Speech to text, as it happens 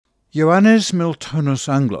Ioannes Miltonus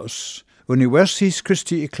Anglos, Universis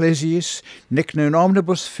Christi Ecclesiis, nec non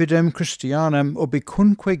omnibus fidem Christianam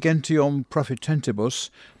ubicunque gentium profitentibus,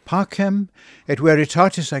 pacem et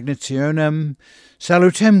veritatis agnationem,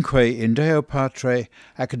 salutemque in Deo Patre,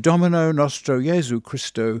 ac Domino nostro Iesu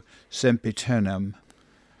Christo, sempiternam.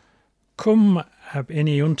 Cum ab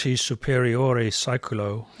iniunti superiore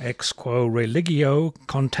saeculo, ex quo religio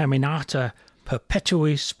contaminata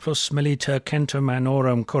perpetuis plus militer centum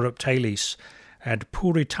anorum corruptalis, ad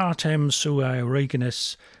puritatem suae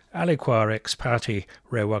reginis aliquar ex parte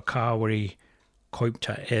revocavi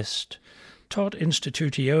coipta est, tot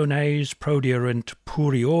institutiones prodierent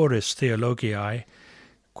purioris theologiae,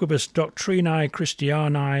 quibus doctrinae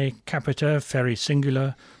Christianae capita feri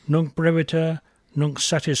singula, nunc breviter, nunc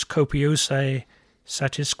satis copiose,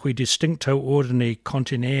 satis qui distincto ordini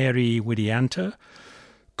contineri videanta,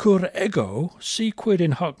 cur ego, si quid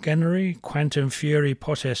in hoc generi, quantum fieri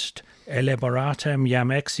potest elaboratem iam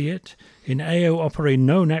exiit, in eo opere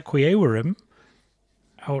non acquieverim,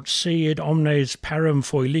 aut si id omnes parum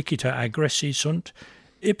foi licita aggressi sunt,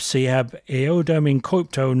 ipsi ab eodem in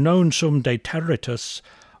coipto non sum deterritus,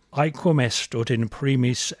 aequum est ut in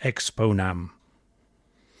primis exponam.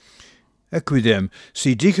 Equidem,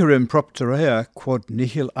 si dicerim propterea quod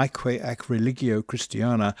nihil aeque ac religio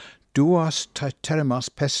Christiana duas termas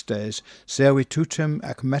pestes servitutem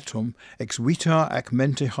ac metum ex vita ac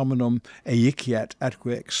mente hominum eiciat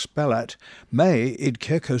atque expellat, me id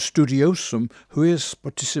circo studiosum huius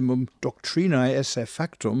potissimum doctrinae esse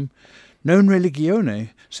factum, non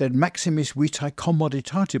religione, sed maximis vitae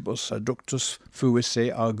commoditatibus adductus fuisse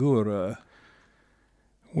arguere.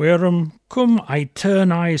 Verum cum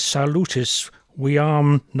aeternae salutis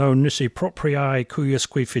viam non nisi propriae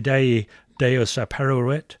cuiusque fidei Deus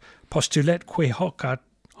apparuit, postuletque hoc ad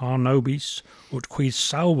nobis, ut quis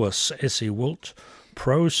salvus esse vult,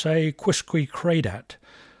 pro se quisque credat.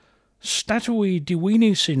 Statui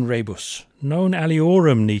divinis in rebus, non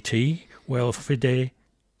aliorum niti, vel fide,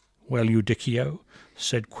 vel judicio,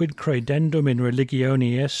 sed quid credendum in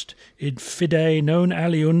religione est, id fide non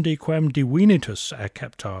aliundi quam divinitus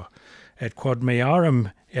acceptar, et quod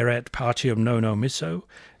mearum erat partium non omisso,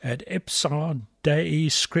 et ipsa Dei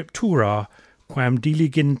Scriptura, quam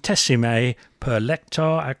diligentissime per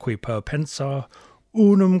lectar acqui per pensar,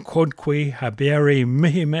 unum quodque habere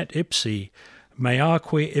mihi et ipsi,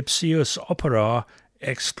 meaque ipsius opera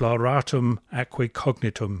exploratum acqui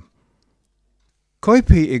cognitum.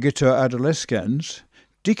 Coipi igitur adolescens,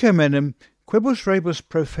 dicam enim quibus rebus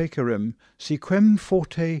profacerem, si quem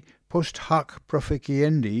forte post hac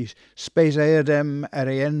proficiendi spes eadem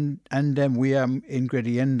areandem viam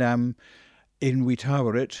ingrediendam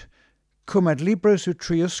invitaverit, cum ad libros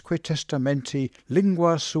utriusque testamenti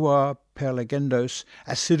lingua sua per legendos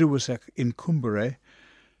assiduus incumbere,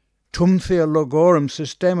 tum theologorum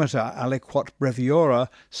systemata aliquot breviora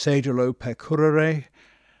sedulo percurrere,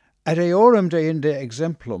 ad eorum deinde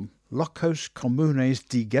exemplum locos communes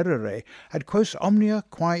digerere, ad quos omnia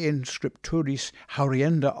quae in scripturis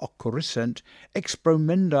haurienda occurrissent,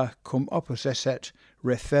 expromenda cum opus esset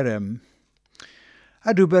referem.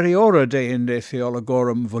 Ad uberiora deinde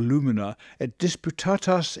theologorum volumina, et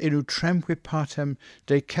disputatas in utramque partem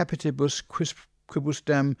de capitibus quibus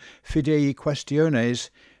dam fidei questiones,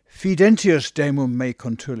 fidentius demum me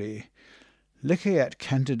contuli. Liceat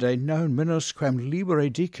candide non minus quam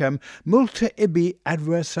libere dicam multa ibi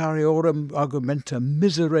adversariorum argumenta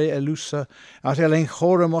misere elusa, aut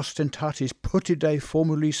elenchorum ostentatis putide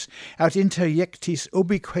formulis, aut interjectis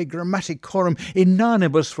ubique grammaticorum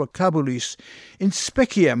inanibus vocabulis, in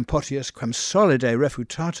speciem potius quam solide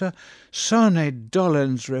refutata, sane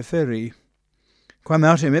dolens referi. Quam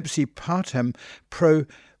autem ipsi partem pro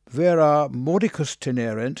vera modicus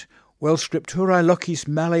tenerent, vel scripturae locis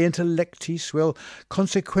male intellectis, vel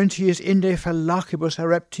consequentius inde fallacibus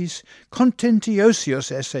areptis,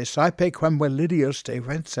 contentiosius esse saepe quam validios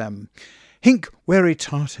defensam. Hinc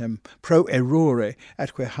veritatem pro errore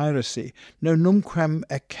atque haeresi, nonumquam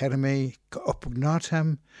acerme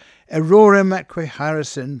oppugnatam, errorem atque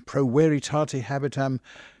haeresin pro veritate habitam,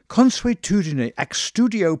 consuetudine ac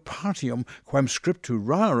studio partium quam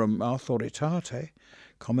scripturarum authoritate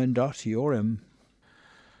commendatiorem.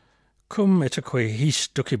 Cum itaque his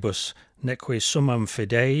ducibus, neque summum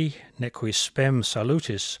fidei, neque spem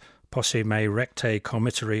salutis, posse me recte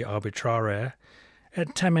committeri arbitrare,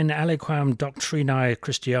 et tamen aliquam doctrinae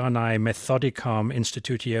Christianae methodicam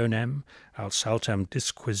institutionem, aut saltem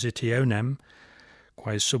disquisitionem,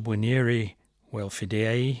 quae subveniri vel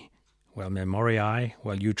fidei, vel memoriae,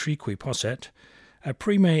 vel utriqui posset, a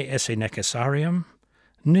prime esse necessarium,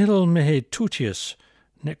 nil mihi tutius,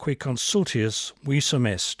 neque consultius visum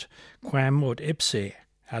est, quam ut ipse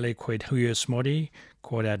aliquid huius modi,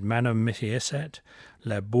 quod ad manum mihi esset,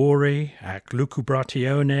 labori ac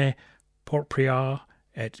lucubratio propria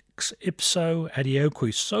et ipso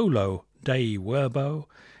adioque solo Dei verbo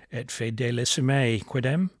et fidelissime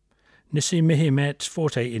quidem, nisi mihi met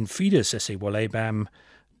forte infidus esse volebam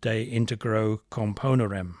de integro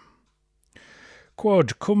componerem.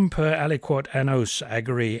 Quod cum per aliquot annos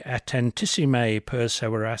agri attentissime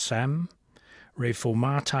perseverasam,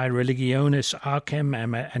 reformatae religionis arcem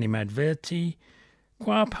animadverti,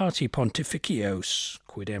 qua parti pontificios,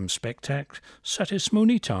 quidem spectac, satis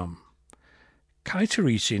munitam,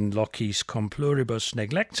 caeteris in locis cum pluribus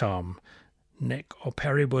neglectam, nec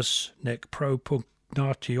operibus, nec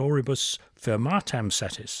propugnatoribus firmatam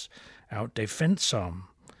satis, aut defensam,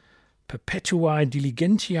 perpetuae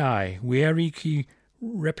diligentiae vierici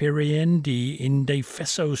reperiendi in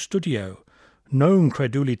defesso studio, non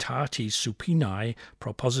credulitatis supinae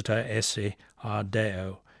proposita esse a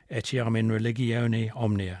Deo, etiam in religione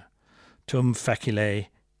omnia, tum facile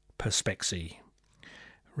perspexi.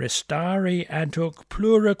 Restare ad hoc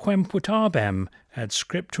pluriquem putabam ad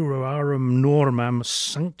scripturarum normam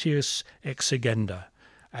sanctius exigenda,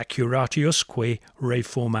 accuratiusque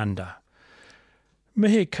reformanda.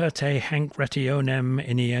 Mihi certe hanc rationem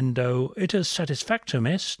iniendo itus satisfactum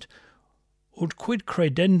est, ut quid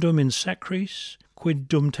credendum in sacris, quid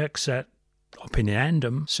dum texat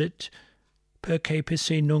opiniandum sit, perque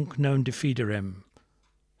pissi nunc non diffiderem.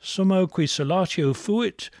 Summo qui solatio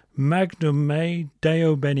fuit, magnum me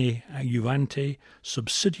Deo bene juvante,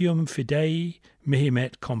 subsidium fidei mihi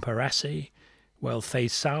met comparasse, vel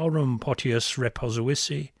thesaurum potius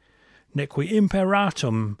reposuissi, neque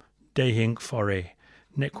imperatum dehinc fore,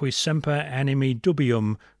 neque semper animi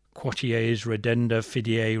dubium quoties redenda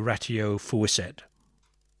fidei ratio fuisset.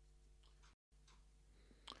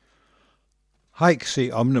 Haec si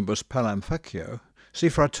omnibus palam facio, si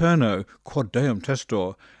fraterno quod Deum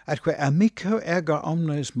testor, atque amico erga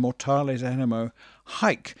omnes mortales animo,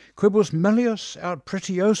 haec quibus melius aut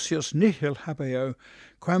pretiosius nihil habeo,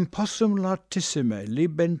 quam possum latissime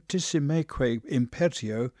libentissimeque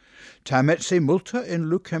impertio, tam et se multa in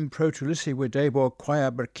lucem protulissi videbor quae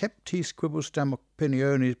aberceptis quibus tam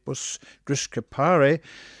opinionibus discrepare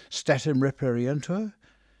statim reperientur,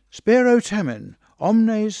 spero tamen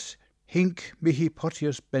omnes hinc mihi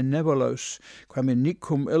potius benevolos, quam in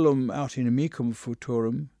nicum illum aut inimicum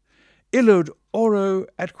futurum, illud oro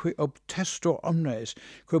atque obtestor omnes,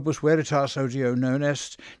 quibus veritas odio non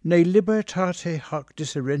est, ne libertate hoc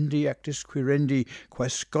disserendi ac disquirendi quae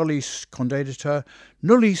scholis condedita,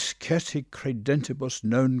 nullis certi credentibus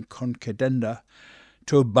non concedenda,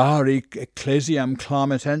 turbari ecclesiam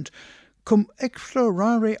clametent, cum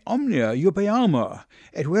explorare omnia jubeamur,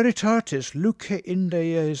 et veritatis luce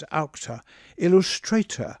indees aucta,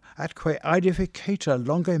 illustrata, atque aedificata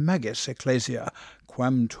longe magis ecclesia,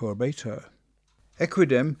 quam turbator.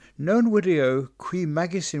 Equidem non video qui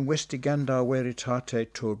magis investiganda veritate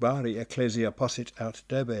turbari ecclesia possit aut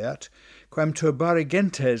debeat, quam turbari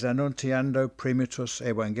gentes annuntiando primitus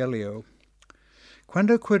evangelio.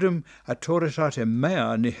 Quando quidem autoritate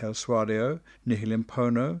mea nihil suadeo, nihil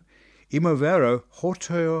impono, imo vero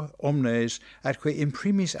horteo omnes, atque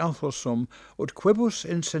imprimis alphosum, ut quibus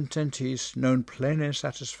in sententis non plene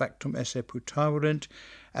satisfactum esse putaverent,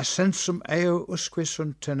 assensum eo usque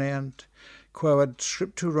sunt teneant, quod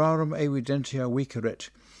scripturarum evidentia viceret,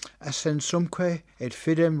 assensumque et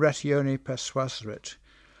fidem ratione persuaseret.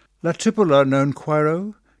 Latipula non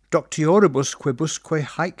quaero, doctioribus quibusque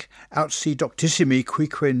haec aut si doctissimi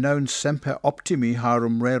quique non semper optimi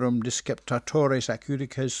harum rerum disceptatores ac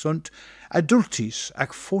judices sunt, adultis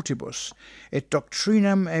ac fortibus, et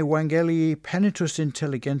doctrinam evangelii penitus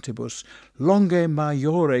intelligentibus longe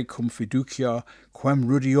maiore cum fiducia quam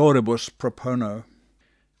rudioribus propono.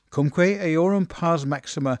 Cumque eorum pars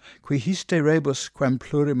maxima qui histe rebus quam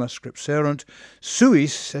plurima scripserunt,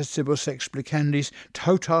 suis sestibus explicandis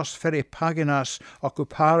totas fere paginas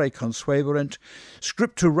occupare consueverent,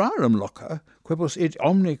 scripturarum loca, quibus id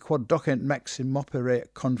omni quod docent maxim opere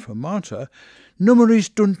confirmata,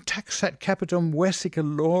 numeris dun taxat capitum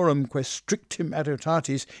versiculorum que strictim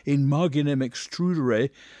advertatis in marginem extrudere,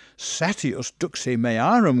 satius duxe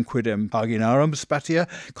mearum quidem paginarum spatia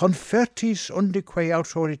confertis undique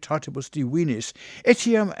autoritatibus divinis,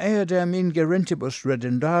 etiam eadem ingerentibus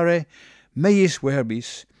redundare, meis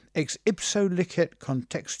verbis, ex ipso licet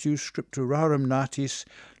contextu scripturarum natis,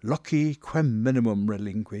 loci quem minimum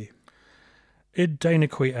relinqui. Id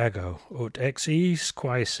denique ago, ut ex eis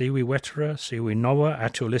quae sivi vetera, sivi nova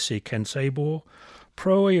atulissi censebor,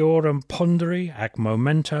 pro eorum ponderi ac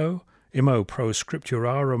momento, immo pro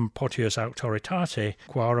scripturarum potius auctoritate,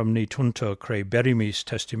 quarum ni tunto creberimis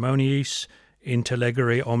testimoniis,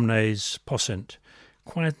 intellegere omnes possint,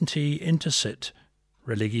 quanti intersit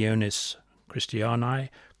religionis Christianae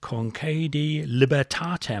concedi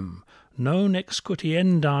libertatem, non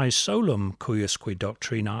excutiendi solum cuiusque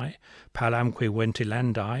doctrinae, palamque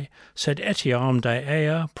ventilendi, sed etiam de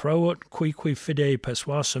ea prout quique fide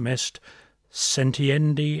persuasum est,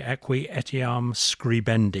 sentiendi acque etiam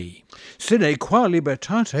scribendi. Sine qua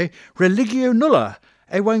libertate religio nulla,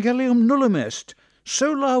 evangelium nullum est,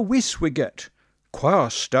 sola vis viget, qua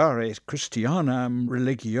stare Christianam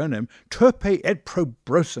religionem turpe et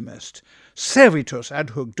probrosum est, servitus ad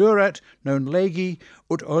hoc durat non legi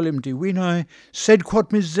ut olim divinae, sed quod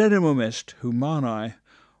miserrimum est humanae,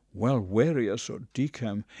 vel verius ut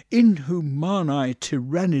dicam, inhumanae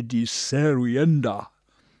tyrannidis servienda.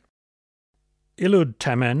 Illud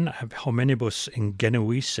tamen ab hominibus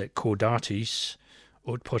ingenuis et caudatis,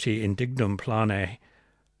 ut poti indignum plane,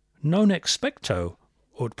 non expecto,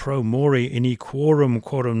 ut pro mori iniquorum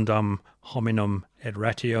quorundam hominum et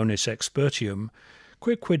rationis expertium,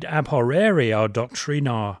 quicquid abhorrere our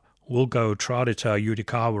doctrina vulgo tradita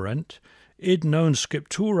judicaverent, id non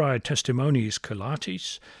scripturae testimoniis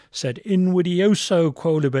collatis, sed invidioso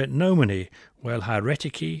quolibet nomini, vel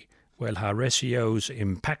heretici, vel heresios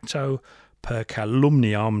impacto, per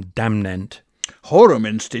calumniam damnent. Horum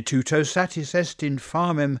instituto satis est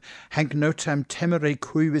infamem hanc notam temere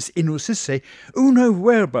cuivis inusisse uno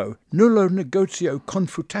verbo nullo negotio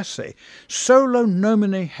confutasse, solo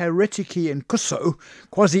nomine heretici in cusso,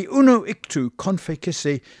 quasi uno ictu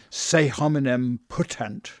confecisse se hominem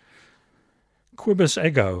putant. Quibus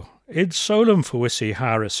ego, id solum fuissi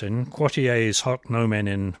harasin, quoties hoc nomen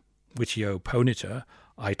in vitio ponita,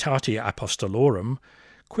 aetati apostolorum,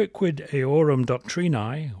 quicquid eorum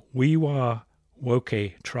doctrinae viva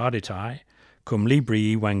voce traditae, cum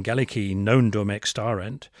libri evangelici nondum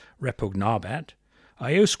extarent, repugnabat,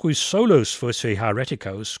 aeusque solos fuisse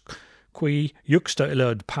hereticos, qui juxta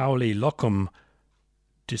illud Pauli locum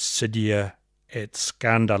dissidia et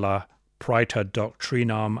scandala praeta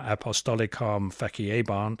doctrinam apostolicam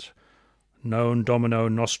faciebant, non Domino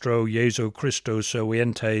nostro Iesu Christo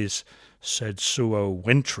servientes, sed suo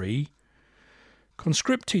ventri,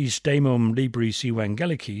 conscriptis demum libris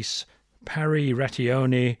evangelicis, pari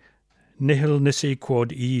ratione nihil nisi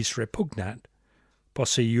quod iis repugnat,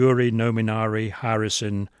 posse iuri nominari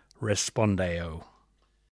harasin respondeo.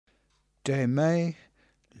 De me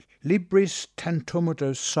libris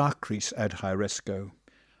tantomodo sacris ad haeresco,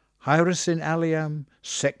 haeresin aliam,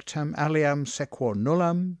 sectam aliam sequor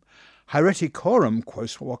nullam, hereticorum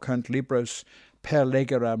quos vocant libros per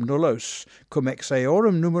legeram nullos, cum ex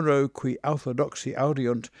eorum numero qui orthodoxi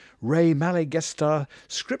audiunt, re male gesta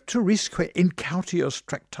scripturisque incautios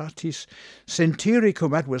tractatis, sentiri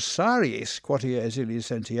cum adversariis, quoties illi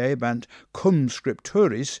sentiebant, cum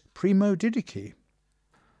scripturis primo didici.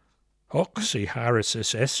 Hoc si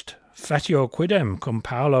haeresis est, fatio quidem cum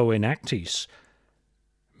Paulo in actis,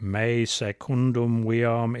 me secundum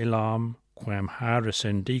viam illam, quam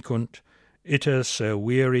haeresin dicunt, ita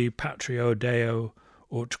serviri patrio Deo,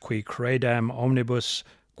 ut qui credam omnibus,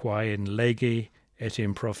 quae in legi et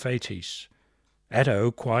in prophetis, etto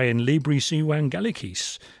quae in libris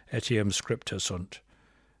evangelicis etiam scripta sunt,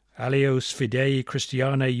 alios fidei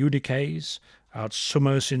Christianae judices, aut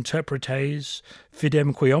summos interpretes,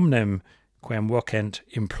 fidem qui omnem, quam vocent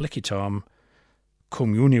implicitam,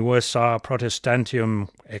 cum universa protestantium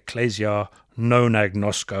ecclesia non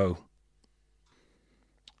agnosco.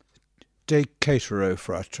 De caetero,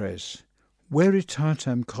 fratres,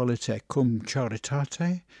 veritatem colite cum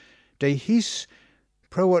charitate, de his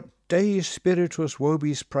proat Dei spiritus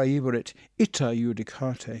vobis praeverit ita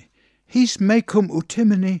judicate, his mecum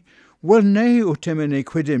utimini, vel ne utimini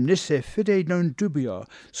quidem nisse fide non dubia,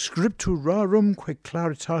 scripturarum que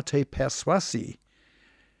claritate persuasi.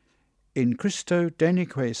 In Christo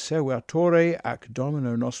denique servatore ac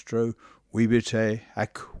Domino nostro vibite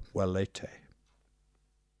ac valete.